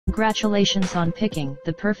Congratulations on picking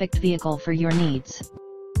the perfect vehicle for your needs.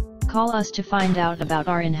 Call us to find out about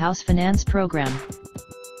our in-house finance program.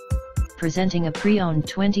 Presenting a pre-owned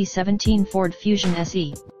 2017 Ford Fusion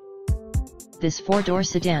SE. This four-door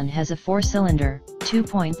sedan has a four-cylinder,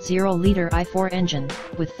 2.0-liter i4 engine,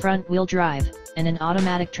 with front-wheel drive, and an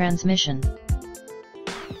automatic transmission.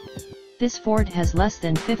 This Ford has less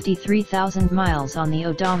than 53,000 miles on the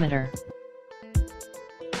odometer.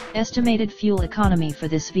 Estimated fuel economy for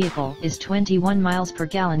this vehicle is 21 miles per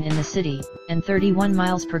gallon in the city, and 31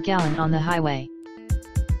 miles per gallon on the highway.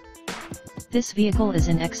 This vehicle is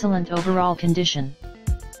in excellent overall condition.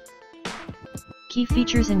 Key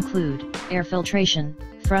features include air filtration,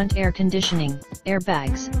 front air conditioning,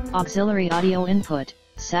 airbags, auxiliary audio input,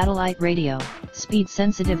 satellite radio,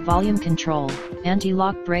 speed-sensitive volume control,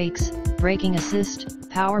 anti-lock brakes, braking assist,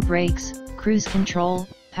 power brakes, cruise control,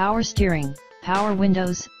 power steering, power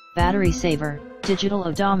windows, battery saver, digital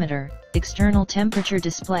odometer, external temperature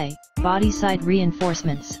display, body side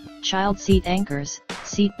reinforcements, child seat anchors,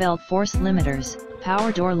 seat belt force limiters,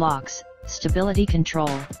 power door locks, stability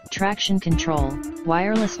control, traction control,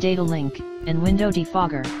 wireless data link, and window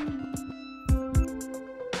defogger.